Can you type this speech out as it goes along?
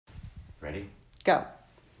Ready? Go.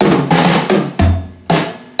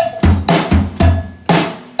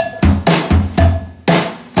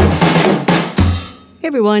 Hey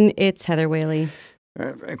everyone, it's Heather Whaley.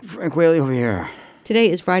 Frank Whaley over here. Today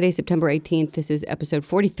is Friday, September 18th. This is episode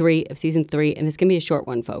 43 of season 3, and it's going to be a short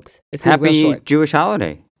one, folks. It's going to be real short. Happy Jewish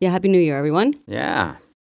holiday. Yeah, Happy New Year, everyone. Yeah.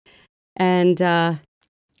 And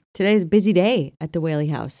today is a busy day at the Whaley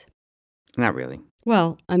house. Not really.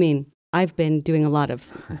 Well, I mean, I've been doing a lot of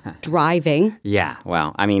driving. Yeah,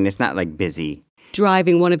 well, I mean, it's not like busy.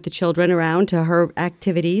 Driving one of the children around to her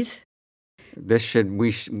activities. Did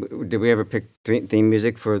we ever pick theme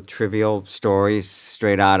music for Trivial Stories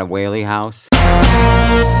straight out of Whaley House?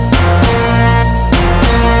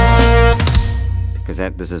 Because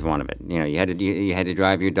this is one of it. You know, you had to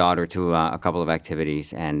drive your daughter to a couple of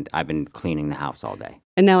activities, and I've been cleaning the house all day.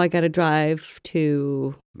 And now I got to drive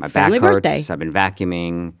to My family back hurts. birthday. I've been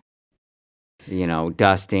vacuuming,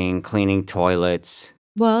 dusting, cleaning toilets.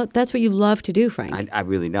 Well, that's what you love to do, Frank. I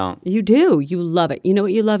really don't. You do. You love it. You know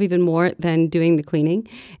what you love even more than doing the cleaning?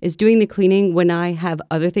 Is doing the cleaning when I have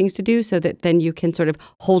other things to do so that then you can sort of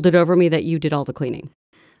hold it over me that you did all the cleaning.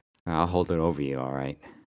 I'll hold it over you, all right.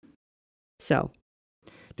 So.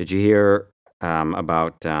 Did you hear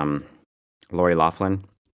about Lori Loughlin?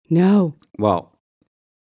 No. Well,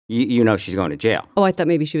 you know she's going to jail. Oh, I thought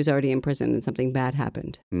maybe she was already in prison and something bad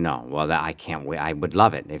happened. No, well, I can't wait. I would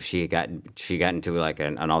love it if she got into like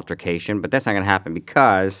an altercation, but that's not going to happen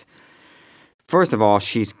because, first of all,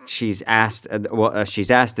 she's asked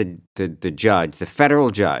the judge, the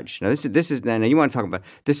federal judge. Now this is then you want to talk about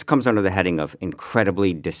this comes under the heading of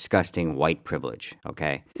incredibly disgusting white privilege.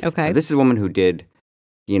 Okay. Okay. Now, this is a woman who did,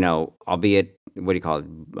 albeit what do you call it,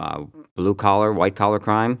 blue collar, white collar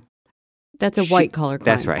crime. That's a white collar crime.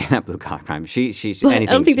 That's right, not blue collar crime. She's but anything.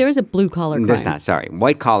 I don't think there is a blue collar crime. There's not. Sorry,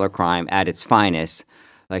 white collar crime at its finest.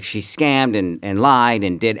 Like she scammed and lied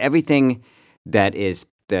and did everything that is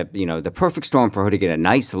the perfect storm for her to get a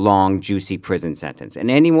nice, long, juicy prison sentence. And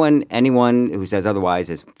anyone who says otherwise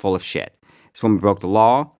is full of shit. This woman broke the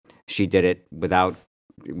law. She did it without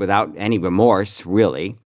any remorse,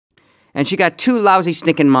 really. And she got 2 lousy,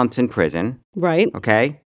 stinking months in prison. Right.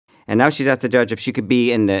 Okay. And now she's asked the judge if she could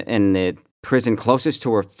be in the prison closest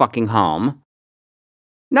to her fucking home.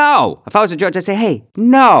 No! If I was a judge, I'd say, hey,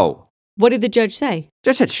 no! What did the judge say?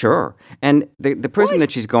 Judge said, sure. And the prison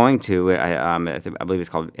that she's going to, I believe it's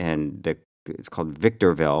called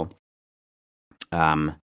Victorville.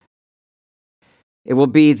 It will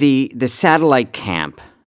be the satellite camp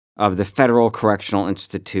of the Federal Correctional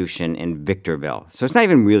Institution in Victorville. So it's not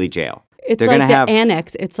even really jail. It's like the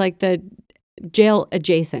annex. It's like the jail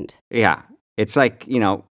adjacent. Yeah. It's like,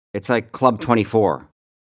 it's like Club 24.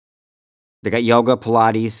 They got yoga,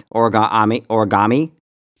 Pilates, origami.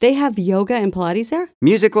 They have yoga and Pilates there?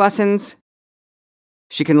 Music lessons.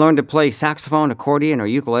 She can learn to play saxophone, accordion, or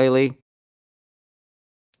ukulele.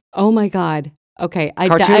 Oh my God. Okay.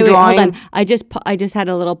 Cartoon drawing. Hold on. I just had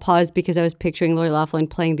a little pause because I was picturing Lori Loughlin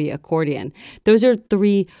playing the accordion. Those are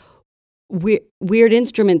 3 weird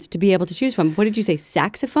instruments to be able to choose from. What did you say?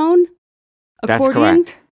 Saxophone? Accordion? That's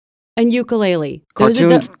correct. And ukulele.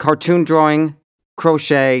 Cartoon drawing,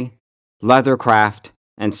 crochet, leather craft,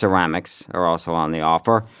 and ceramics are also on the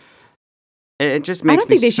offer. It just makes me I don't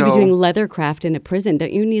think they should be doing leather craft in a prison.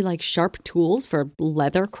 Don't you need like sharp tools for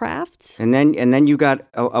leather crafts? And then you got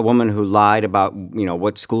a woman who lied about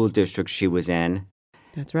what school district she was in.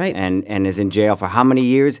 That's right. And is in jail for how many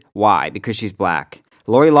years? Why? Because she's black.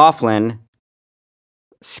 Lori Loughlin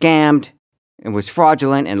scammed and was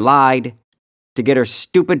fraudulent and lied to get her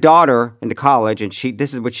stupid daughter into college, and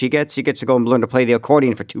this is what she gets. She gets to go and learn to play the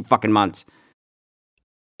accordion for 2 fucking months.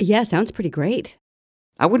 Yeah, sounds pretty great.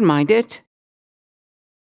 I wouldn't mind it.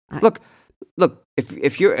 Look.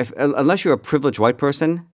 Unless you're a privileged white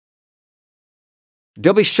person,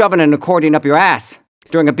 they'll be shoving an accordion up your ass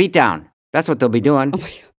during a beatdown. That's what they'll be doing. Oh my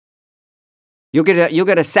God. You'll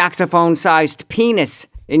get a saxophone-sized penis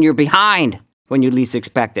in your behind when you least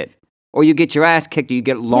expect it. Or you get your ass kicked, or you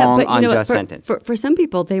get a long, unjust sentence. For some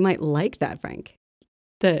people, they might like that, Frank.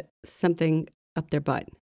 Something up their butt.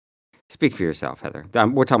 Speak for yourself, Heather.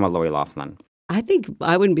 We're talking about Lori Loughlin. I think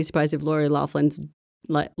I wouldn't be surprised if Lori Loughlin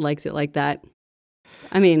likes it like that.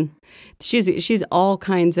 I mean, she's all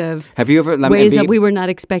kinds of ways that we were not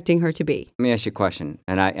expecting her to be. Let me ask you a question,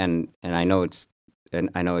 and I know it's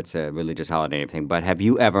a religious holiday and everything, but have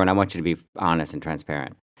you ever? And I want you to be honest and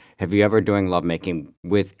transparent. Have you ever, during lovemaking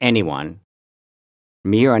with anyone,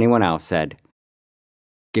 me or anyone else, said,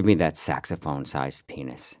 "Give me that saxophone-sized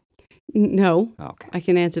penis"? No. Okay. I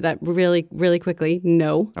can answer that really, really quickly.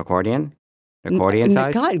 No. Accordion? Accordion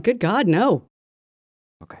size? God, good God, no.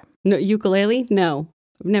 Okay. No, ukulele? No.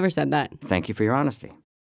 I've never said that. Thank you for your honesty.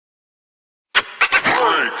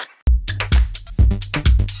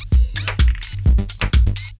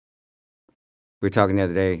 We were talking the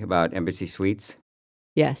other day about Embassy Suites,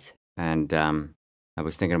 Yes. and I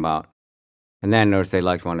was thinking about, and then I noticed they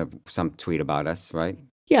liked some tweet about us, right?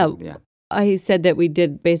 Yeah. Yeah. I said that we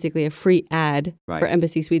did basically a free ad Right. for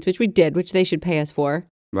Embassy Suites, which we did, which they should pay us for.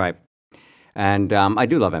 Right. And I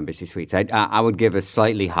do love Embassy Suites. I would give a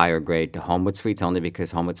slightly higher grade to Homewood Suites only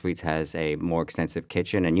because Homewood Suites has a more extensive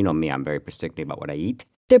kitchen. And you know me, I'm very particular about what I eat.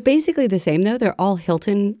 They're basically the same, though. They're all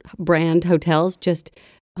Hilton brand hotels, just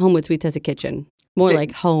Homewood Suites has a kitchen. More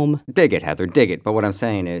like home. Dig it, Heather, dig it. But what I'm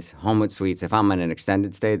saying is Homewood Suites, if I'm in an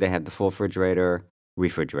extended stay, they have the full refrigerator.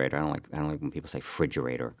 I don't like when people say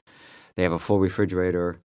refrigerator. They have a full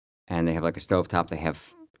refrigerator, and they have like a stovetop. They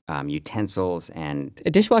have utensils and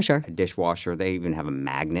A dishwasher. a dishwasher. They even have a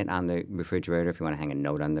magnet on the refrigerator if you want to hang a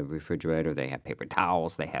note on the refrigerator. They have paper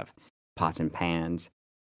towels. They have pots and pans.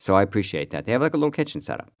 So I appreciate that. They have like a little kitchen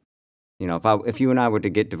setup. You know, if you and I were to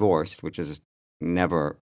get divorced, which is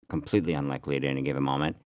never completely unlikely at any given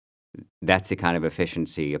moment, that's the kind of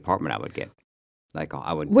efficiency apartment I would get. Like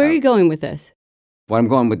I would. Where are you going with this? What I'm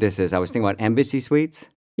going with this is I was thinking about Embassy Suites,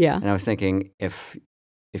 Yeah. and I was thinking if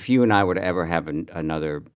you and I were to ever have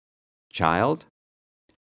another child,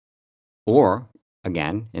 or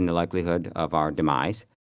again in the likelihood of our demise,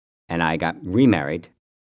 and I got remarried,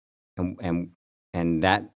 and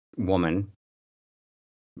that woman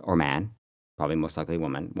or man, probably most likely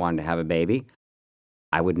woman, wanted to have a baby,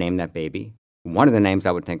 I would name that baby. One of the names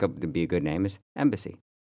I would think of to be a good name is Embassy.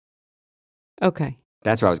 Okay.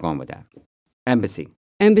 That's where I was going with that. Embassy.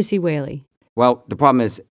 Embassy Whaley. Well, the problem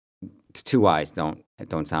is two I's don't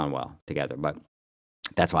sound well together, but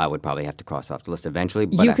that's why I would probably have to cross off the list eventually.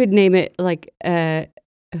 But You could name it like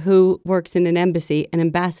who works in an embassy, an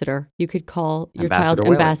ambassador. You could call your child Ambassador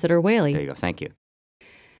Whaley. Ambassador Whaley. There you go. Thank you.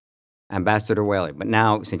 Ambassador Whaley. But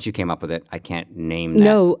now, since you came up with it, I can't name that.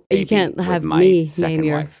 No, you baby can't with have my me second name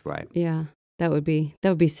your. wife. Right. Yeah, that would be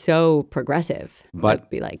so progressive. But- That'd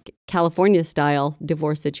be like California style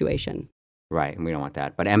divorce situation. Right. And we don't want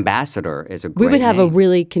that. But ambassador is a great We would have a name.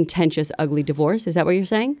 really contentious, ugly divorce. Is that what you're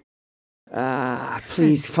saying?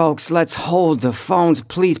 Please, folks, let's hold the phones.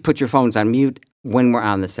 Please put your phones on mute when we're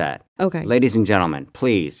on the set. Okay. Ladies and gentlemen,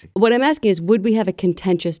 please. What I'm asking is, would we have a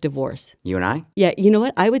contentious divorce? You and I? Yeah, you know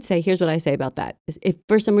what? I would say, here's what I say about that. Is if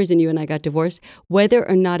for some reason you and I got divorced, whether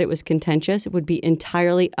or not it was contentious, it would be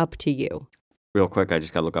entirely up to you. Real quick, I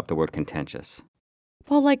just got to look up the word contentious.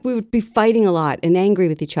 Well, like we would be fighting a lot and angry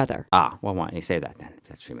with each other. Well, why don't you say that then, if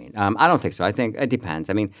that's what you mean? I don't think so. I think it depends.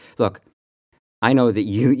 I mean, look, I know that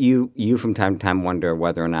you from time to time wonder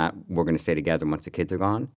whether or not we're going to stay together once the kids are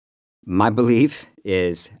gone. My belief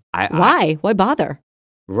is Why? Why bother?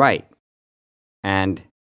 Right. And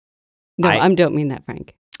No, I don't mean that,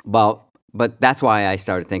 Frank. well, but that's why I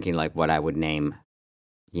started thinking like what I would name,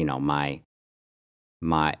 you know, my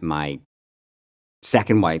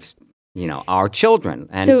second wife's, you know, our children.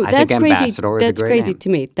 And So I that's think crazy. ambassador is a That's great crazy name. to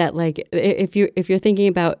me. That like if you're thinking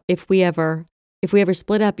about if we ever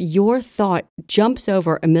split up, your thought jumps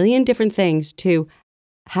over a million different things to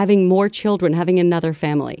having more children, having another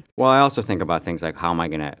family. Well, I also think about things like how am I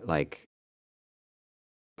going to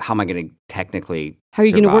technically How are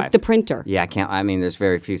you going to work survive? the printer? Yeah, I can't. I mean, there's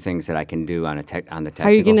very few things that I can do on the technical How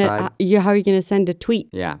are you going side. to how are you going to send a tweet?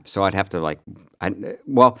 Yeah, so I'd have to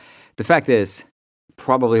well, the fact is,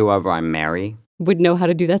 probably whoever I marry, Would know how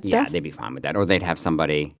to do that yeah, stuff? they'd be fine with that, or they'd have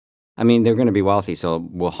somebody. I mean, they're going to be wealthy, so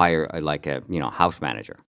we'll hire a house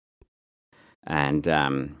manager, and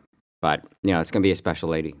but it's going to be a special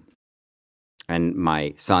lady, and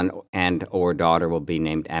my son and or daughter will be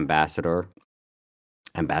named Ambassador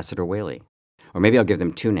Whaley, or maybe I'll give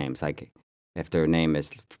them two names, like if their name is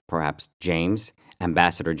perhaps James,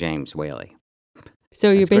 Ambassador James Whaley. So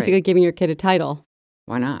you're That's great. basically giving your kid a title.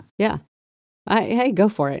 Why not? Yeah. Hey, go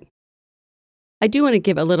for it. I do want to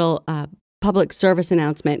give a little public service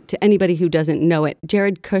announcement to anybody who doesn't know it.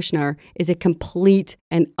 Jared Kushner is a complete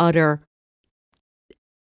and utter,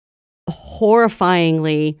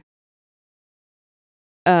 horrifyingly,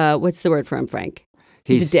 what's the word for him, Frank?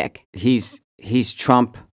 He's a dick. He's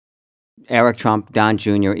Trump, Eric Trump, Don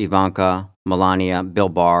Jr., Ivanka, Melania, Bill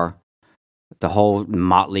Barr, the whole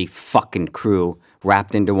motley fucking crew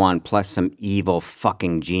wrapped into one, plus some evil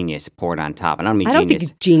fucking genius poured on top. And I don't mean I don't genius.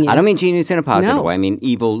 think he's genius. I don't mean genius in a positive No. way. I mean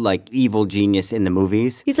evil genius in the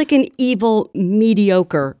movies. He's like an evil,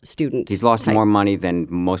 mediocre student. He's lost type. more money than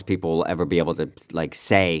most people will ever be able to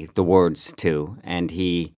say the words to, and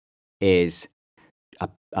he is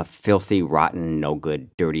a filthy, rotten, no good,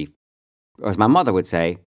 dirty or as my mother would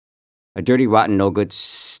say, a dirty, rotten, no good,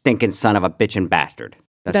 stinking son of a bitchin' bastard.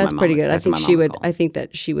 That's my mom pretty good. That's I what think my she mom would. call I him. think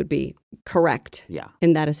that she would be correct. Yeah.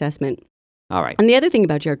 In that assessment. All right. And the other thing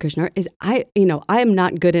about Jared Kushner is I am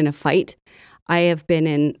not good in a fight. I have been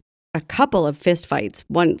in a couple of fist fights.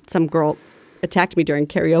 Some girl attacked me during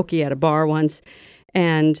karaoke at a bar once,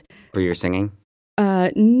 and For your singing?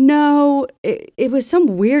 no, it was some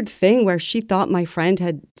weird thing where she thought my friend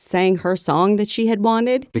had sang her song that she had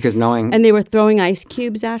wanted, Because knowing and they were throwing ice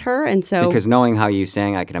cubes at her, and so because knowing how you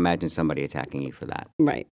sang, I can imagine somebody attacking you for that.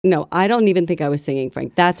 right. No, I don't even think I was singing,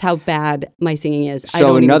 Frank. That's how bad my singing is. I So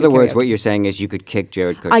don't in even other do words, karaoke. what you're saying is you could kick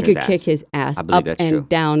Jared Kushner's I could ass. kick his ass I believe up that's and true.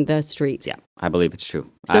 down the street. Yeah, I believe it's true.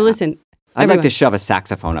 So listen, I'd like to everyone- shove a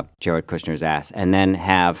saxophone up Jared Kushner's ass and then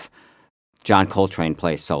have John Coltrane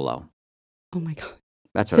play solo. Oh my God.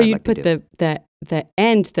 That's what So I'd you'd like to put do. the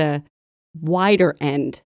end, the wider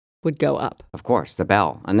end would go up. Of course, the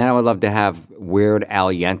bell. And then I would love to have Weird Al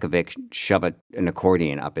Yankovic shove an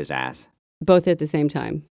accordion up his ass. Both at the same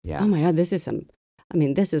time. Yeah. Oh my God, this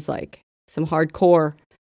is like some hardcore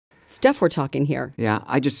stuff we're talking here. Yeah,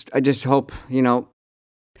 I just hope,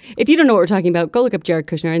 If you don't know what we're talking about, go look up Jared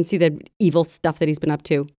Kushner and see the evil stuff that he's been up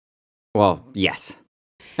to. well, yes.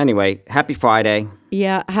 Anyway, happy Friday.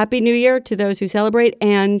 Yeah, Happy New Year to those who celebrate,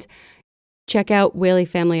 and check out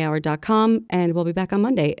WhaleyFamilyHour.com, and we'll be back on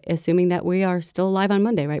Monday, assuming that we are still live on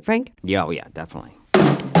Monday, right, Frank? Yeah, oh yeah, definitely.